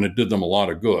 and it did them a lot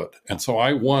of good. And so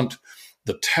I want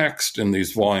the text in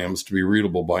these volumes to be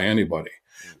readable by anybody.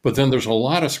 But then there's a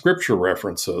lot of scripture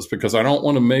references because I don't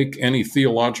want to make any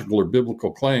theological or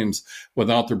biblical claims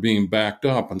without there being backed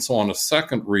up. And so on a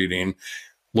second reading,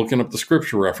 looking up the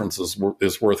scripture references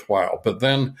is worthwhile. But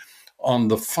then On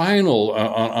the final,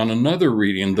 on another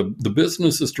reading, the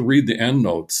business is to read the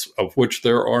endnotes, of which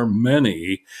there are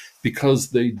many, because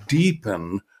they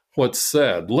deepen what's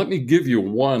said. Let me give you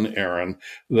one, Aaron,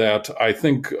 that I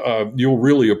think you'll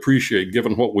really appreciate,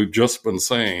 given what we've just been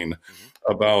saying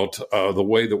about the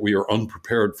way that we are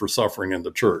unprepared for suffering in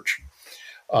the church.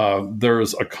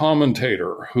 There's a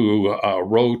commentator who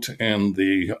wrote in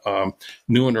the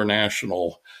New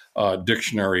International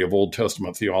Dictionary of Old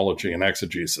Testament Theology and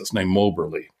Exegesis named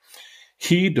Moberly.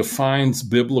 He defines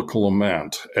biblical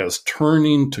lament as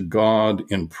turning to God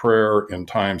in prayer in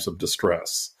times of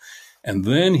distress. And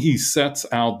then he sets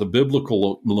out the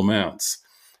biblical laments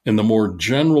in the more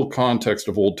general context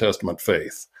of Old Testament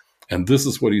faith. And this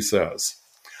is what he says.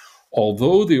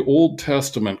 Although the Old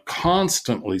Testament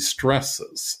constantly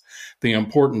stresses the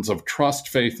importance of trust,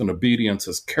 faith, and obedience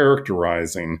as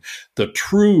characterizing the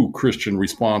true Christian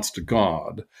response to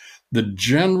God, the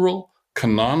general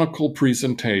canonical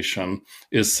presentation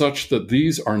is such that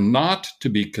these are not to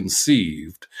be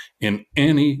conceived in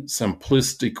any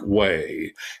simplistic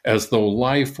way, as though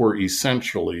life were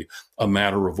essentially a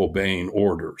matter of obeying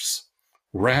orders.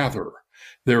 Rather,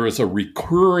 there is a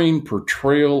recurring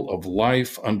portrayal of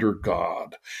life under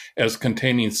God as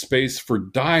containing space for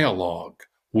dialogue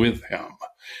with him,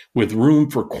 with room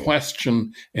for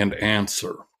question and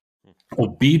answer.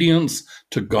 Obedience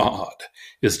to God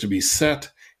is to be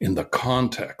set in the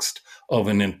context of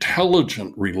an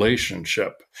intelligent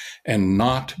relationship and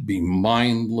not be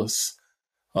mindless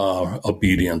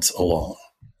obedience alone.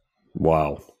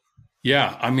 Wow.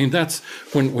 Yeah, I mean, that's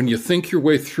when you think your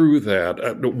way through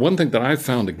that. One thing that I've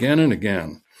found again and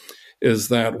again is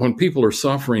that when people are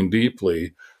suffering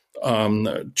deeply,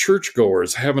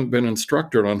 churchgoers haven't been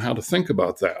instructed on how to think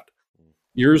about that.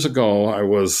 Years ago, I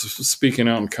was speaking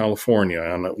out in California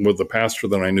and with a pastor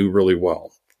that I knew really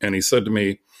well. And he said to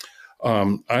me,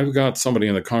 I've got somebody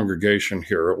in the congregation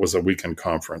here. It was a weekend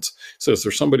conference. He says,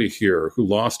 there's somebody here who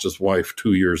lost his wife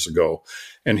 2 years ago,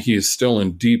 and he is still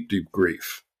in deep, deep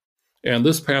grief. And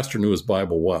this pastor knew his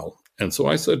Bible well. And so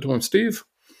I said to him, Steve,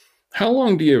 how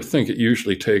long do you think it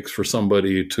usually takes for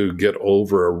somebody to get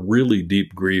over a really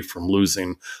deep grief from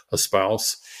losing a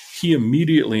spouse? He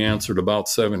immediately answered about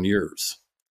 7 years.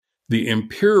 The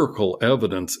empirical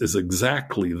evidence is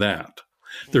exactly that.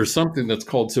 There's something that's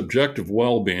called subjective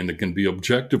well-being that can be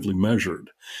objectively measured.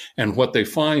 And what they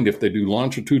find if they do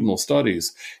longitudinal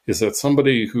studies is that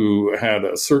somebody who had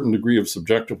a certain degree of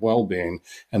subjective well-being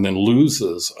and then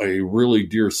loses a really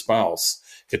dear spouse,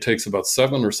 it takes about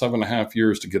 7 or 7.5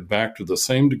 years to get back to the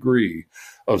same degree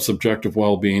of subjective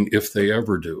well-being if they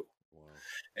ever do.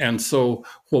 And so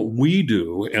what we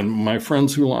do, and my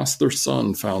friends who lost their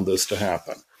son found this to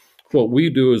happen, what we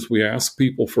do is we ask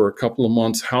people for a couple of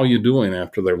months, how you doing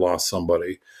after they've lost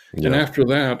somebody? Yeah. And after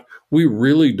that, we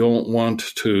really don't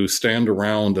want to stand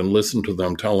around and listen to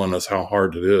them telling us how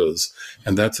hard it is.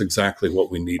 And that's exactly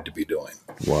what we need to be doing.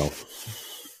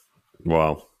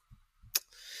 Wow.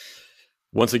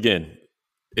 Once again,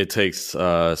 it takes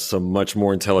some much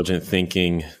more intelligent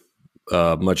thinking,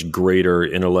 much greater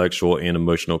intellectual and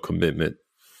emotional commitment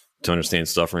to understand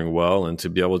suffering well and to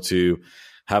be able to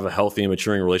have a healthy and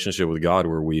maturing relationship with God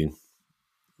where we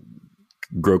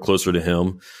grow closer to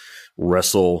him,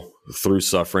 wrestle through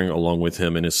suffering along with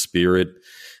him in his spirit,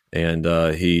 and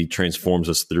he transforms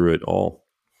us through it all.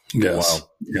 Yes. Wow.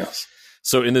 Yes.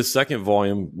 So in this second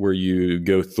volume where you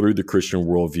go through the Christian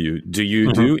worldview, do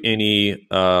you do any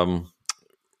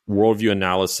worldview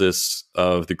analysis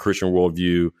of the Christian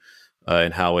worldview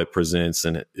and how it presents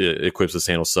and it equips us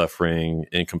to handle suffering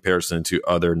in comparison to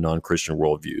other non-Christian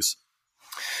worldviews?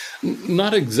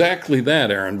 Not exactly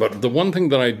that, Aaron, but the one thing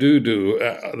that I do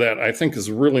that I think is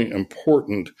really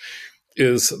important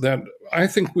is that I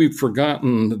think we've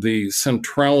forgotten the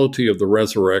centrality of the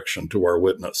resurrection to our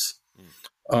witness.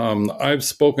 I've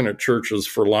spoken at churches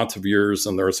for lots of years,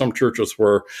 and there are some churches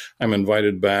where I'm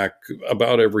invited back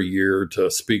about every year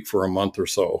to speak for a month or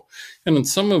so. And in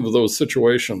some of those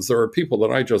situations, there are people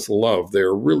that I just love.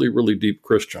 They're really, really deep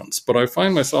Christians. But I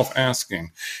find myself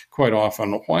asking quite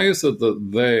often, why is it that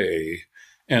they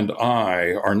and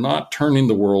I are not turning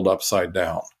the world upside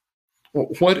down?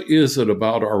 What is it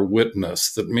about our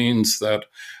witness that means that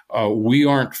we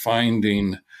aren't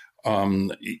finding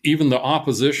even the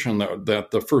opposition that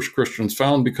the first Christians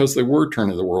found because they were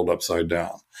turning the world upside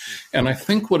down? And I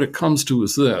think what it comes to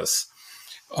is this.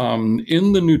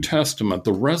 In the New Testament,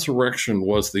 the resurrection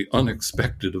was the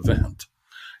unexpected event.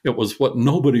 It was what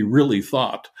nobody really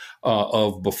thought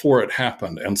of before it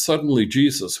happened. And suddenly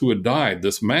Jesus, who had died,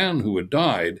 this man who had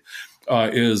died,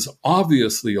 is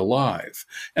obviously alive.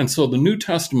 And so the New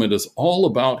Testament is all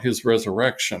about his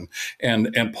resurrection.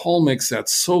 And Paul makes that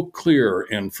so clear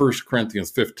in 1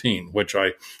 Corinthians 15, which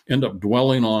I end up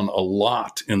dwelling on a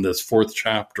lot in this 4th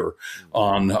chapter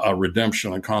on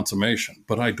redemption and consummation.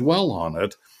 But I dwell on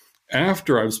it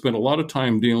after I've spent a lot of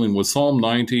time dealing with Psalm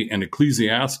 90 and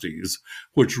Ecclesiastes,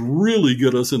 which really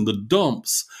get us in the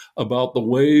dumps about the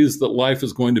ways that life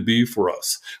is going to be for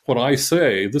us. What I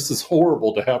say, this is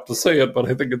horrible to have to say it, but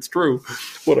I think it's true.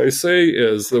 What I say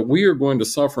is that we are going to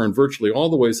suffer in virtually all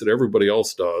the ways that everybody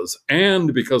else does,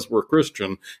 and because we're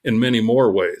Christian, in many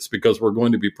more ways, because we're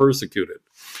going to be persecuted.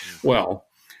 Well,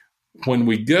 when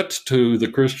we get to the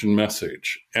Christian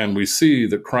message and we see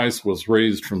that Christ was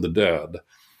raised from the dead,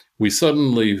 we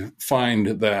suddenly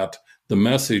find that the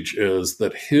message is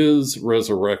that his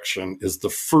resurrection is the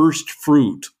first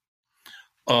fruit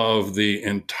of the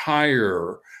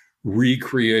entire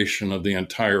recreation of the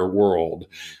entire world.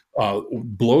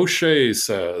 Blocher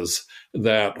says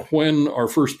that when our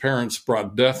first parents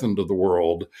brought death into the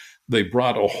world, they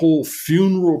brought a whole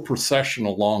funeral procession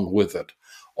along with it.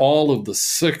 All of the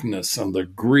sickness and the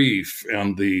grief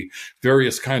and the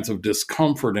various kinds of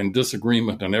discomfort and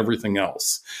disagreement and everything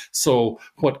else. So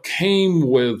what came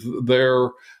with their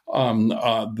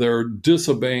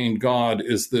disobeying God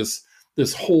is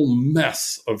this whole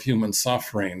mess of human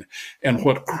suffering. And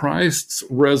what Christ's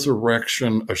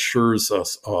resurrection assures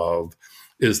us of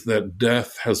is that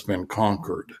death has been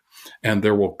conquered. And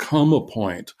there will come a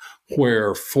point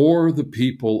where for the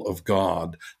people of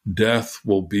God, death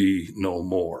will be no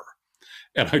more.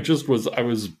 And I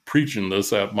was preaching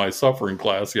this at my suffering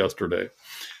class yesterday,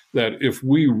 that if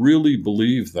we really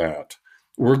believe that,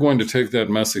 we're going to take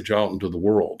that message out into the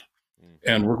world.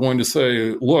 And we're going to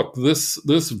say, look, this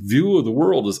view of the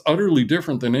world is utterly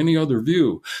different than any other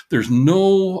view. There's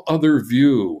no other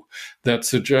view that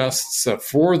suggests that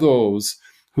for those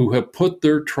who have put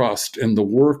their trust in the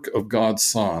work of God's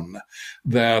Son,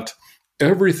 that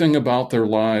everything about their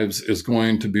lives is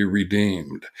going to be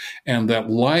redeemed, and that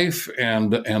life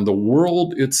and the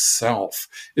world itself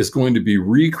is going to be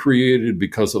recreated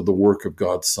because of the work of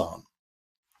God's Son.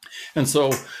 And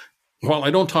so, while I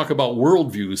don't talk about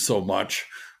worldviews so much,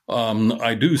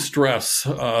 I do stress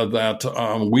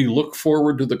that we look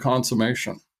forward to the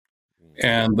consummation.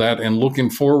 And that in looking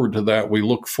forward to that, we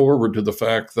look forward to the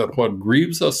fact that what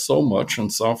grieves us so much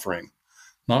in suffering,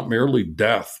 not merely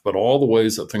death, but all the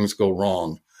ways that things go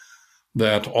wrong,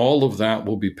 that all of that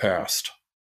will be past,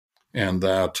 and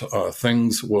that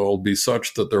things will be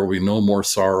such that there will be no more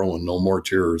sorrow and no more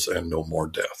tears and no more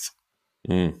death.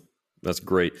 That's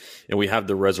great. And we have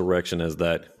the resurrection as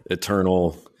that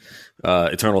eternal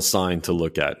sign to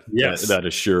look at. Yes. That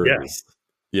assures. Yes.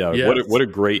 Yeah. Yes. What a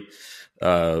great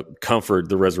comfort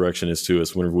the resurrection is to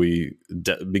us whenever we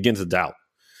begin to doubt.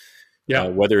 Yeah.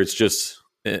 Whether it's just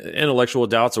intellectual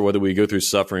doubts or whether we go through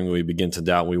suffering, we begin to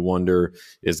doubt. We wonder,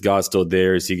 is God still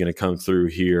there? Is he going to come through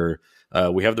here?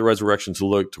 We have the resurrection to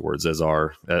look towards as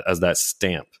that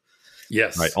stamp.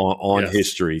 Yes. Right. On yes.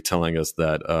 history, telling us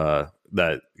that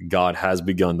that God has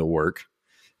begun the work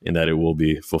and that it will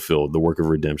be fulfilled, the work of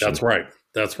redemption. That's right.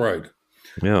 That's right.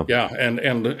 Yeah. Yeah.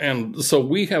 And so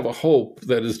we have a hope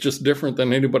that is just different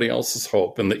than anybody else's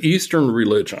hope. In the Eastern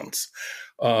religions,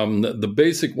 the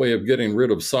basic way of getting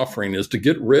rid of suffering is to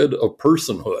get rid of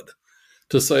personhood,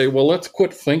 to say, well, let's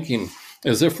quit thinking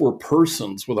as if we're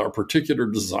persons with our particular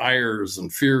desires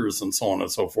and fears and so on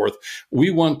and so forth.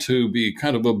 We want to be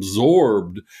kind of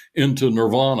absorbed into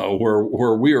nirvana,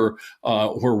 where we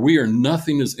are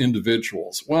nothing as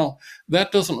individuals. Well,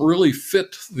 that doesn't really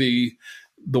fit the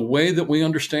way that we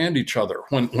understand each other.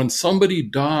 When somebody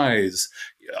dies,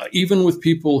 even with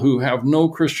people who have no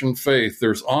Christian faith,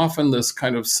 there's often this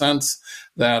kind of sense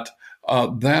that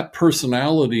that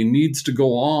personality needs to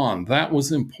go on. That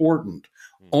was important.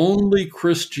 Only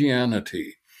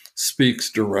Christianity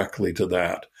speaks directly to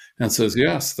that and says,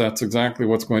 yes, that's exactly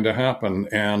what's going to happen.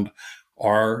 And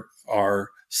our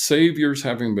Saviors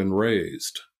having been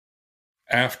raised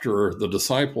after the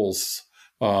disciples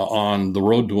on the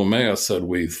road to Emmaus said,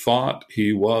 we thought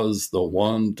he was the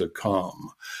one to come.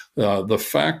 The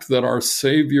fact that our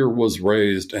Savior was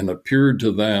raised and appeared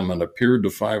to them and appeared to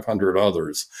 500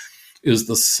 others is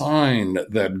the sign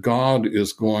that God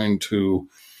is going to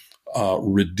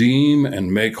redeem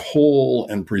and make whole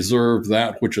and preserve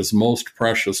that which is most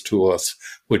precious to us,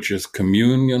 which is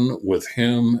communion with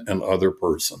him and other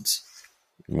persons.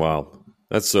 Wow.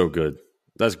 That's so good.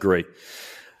 That's great.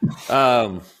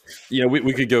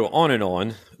 We could go on and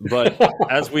on, but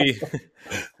as we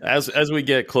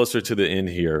get closer to the end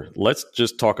here, let's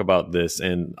just talk about this.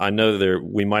 And I know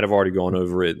we might have already gone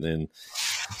over it, and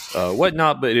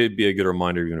whatnot, but it'd be a good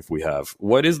reminder even if we have.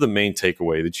 What is the main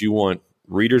takeaway that you want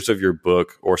readers of your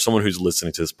book or someone who's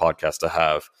listening to this podcast to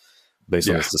have based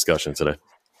on this discussion today?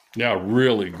 Yeah,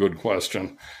 really good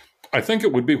question. I think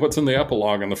it would be what's in the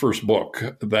epilogue in the first book,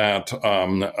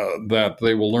 that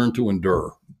they will learn to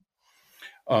endure.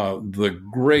 The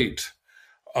great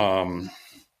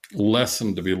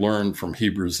lesson to be learned from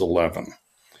Hebrews 11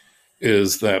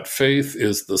 is that faith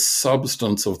is the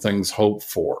substance of things hoped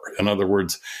for. In other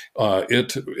words,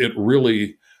 it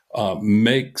really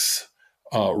makes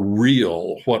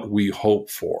real what we hope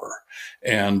for.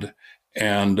 And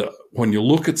when you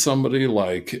look at somebody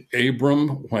like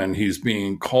Abram, when he's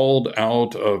being called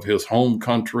out of his home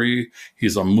country,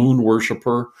 he's a moon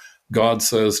worshiper. God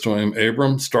says to him,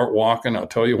 Abram, start walking. I'll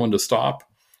tell you when to stop.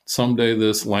 Someday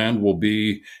this land will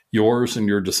be yours and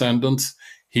your descendants.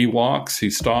 He walks, he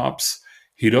stops.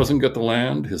 He doesn't get the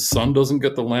land. His son doesn't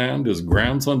get the land. His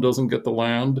grandson doesn't get the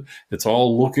land. It's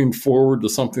all looking forward to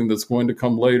something that's going to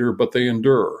come later, but they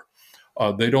endure.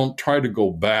 They don't try to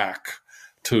go back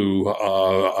to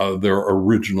their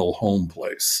original home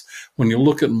place. When you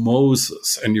look at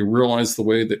Moses and you realize the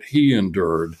way that he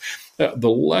endured,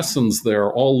 the lessons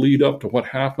there all lead up to what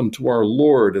happened to our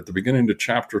Lord at the beginning of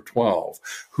chapter 12,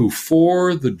 who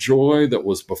for the joy that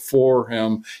was before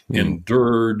him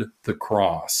endured the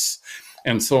cross.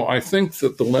 And so I think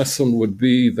that the lesson would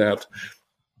be that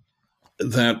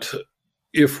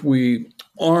if we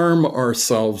arm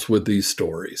ourselves with these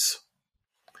stories,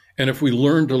 and if we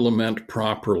learn to lament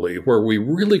properly, where we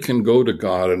really can go to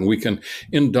God and we can,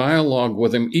 in dialogue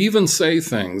with him, even say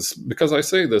things, because I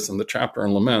say this in the chapter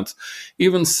on laments,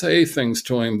 even say things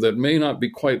to him that may not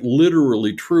be quite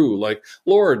literally true, like,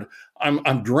 Lord,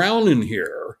 I'm drowning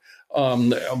here.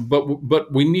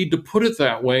 But we need to put it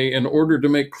that way in order to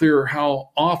make clear how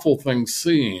awful things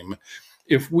seem.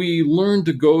 If we learn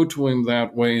to go to him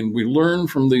that way, and we learn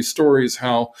from these stories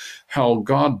how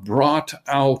God brought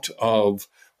out of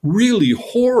really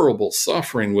horrible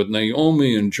suffering with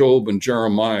Naomi and Job and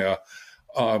Jeremiah,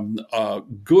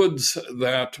 goods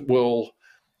that will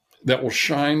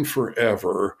shine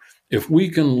forever. If we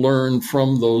can learn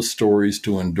from those stories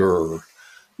to endure,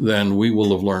 then we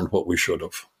will have learned what we should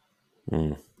have.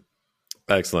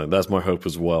 Excellent. That's my hope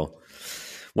as well.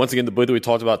 Once again, the book that we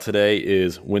talked about today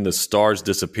is When the Stars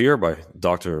Disappear by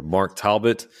Dr. Mark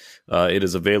Talbot. It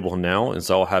is available now, and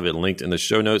so I'll have it linked in the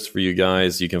show notes for you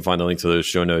guys. You can find a link to those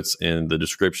show notes in the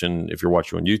description if you're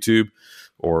watching on YouTube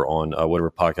or on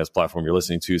whatever podcast platform you're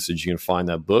listening to, so that you can find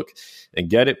that book and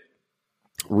get it,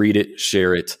 read it,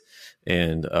 share it,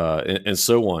 and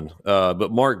so on.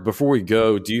 But Mark, before we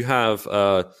go, do you have,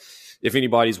 if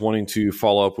anybody's wanting to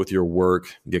follow up with your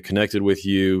work, get connected with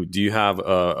you, do you have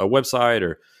a website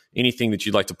or anything that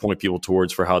you'd like to point people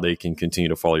towards for how they can continue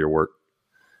to follow your work?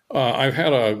 I've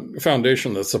had a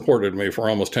foundation that supported me for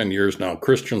almost 10 years now,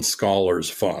 Christian Scholars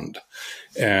Fund.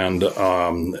 And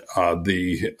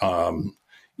the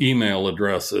email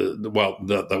address, the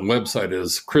website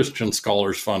is Christian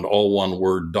Scholars Fund, all one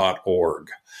word, .org.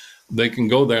 They can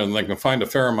go there and they can find a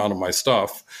fair amount of my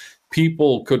stuff.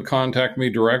 People could contact me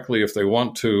directly if they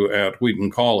want to at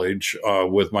Wheaton College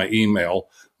with my email,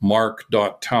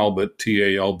 mark.talbot,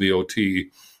 Talbot,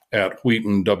 at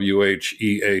Wheaton,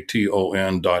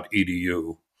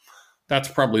 WHEATON.edu. That's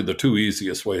probably the two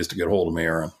easiest ways to get hold of me,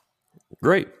 Aaron.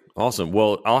 Great. Awesome.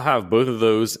 Well, I'll have both of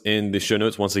those in the show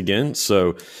notes once again.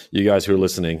 So you guys who are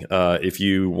listening, if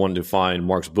you want to find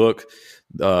Mark's book,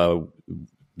 the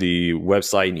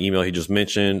website and email he just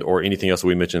mentioned, or anything else that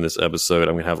we mentioned in this episode,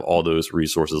 I'm going to have all those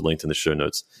resources linked in the show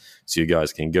notes so you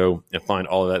guys can go and find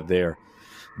all of that there.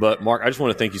 But Mark, I just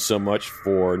want to thank you so much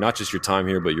for not just your time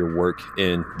here, but your work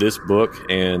in this book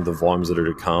and the volumes that are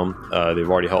to come. They've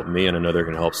already helped me, and I know they're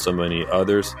going to help so many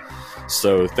others.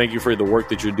 So thank you for the work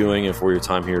that you're doing and for your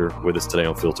time here with us today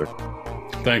on Filter.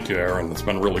 Thank you, Aaron. It's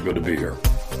been really good to be here.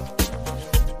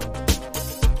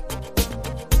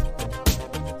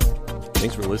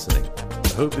 Thanks for listening. I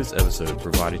hope this episode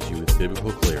provided you with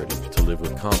biblical clarity to live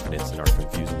with confidence in our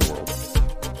confusing world.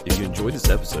 If you enjoyed this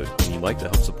episode and you'd like to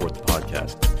help support the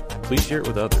podcast, please share it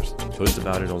with others, post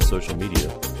about it on social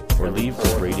media, or leave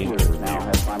a rating and review.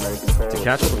 To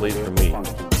catch all the latest from me,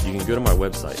 you can go to my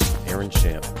website,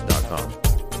 aaronchamp.com.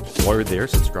 While you're there,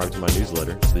 subscribe to my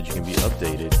newsletter so that you can be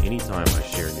updated anytime I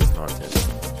share new content.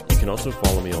 You can also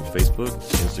follow me on Facebook,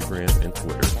 Instagram, and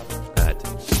Twitter at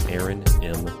Aaron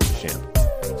M. Champ.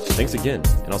 Thanks again,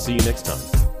 and I'll see you next time.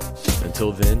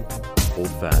 Until then, hold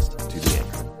fast.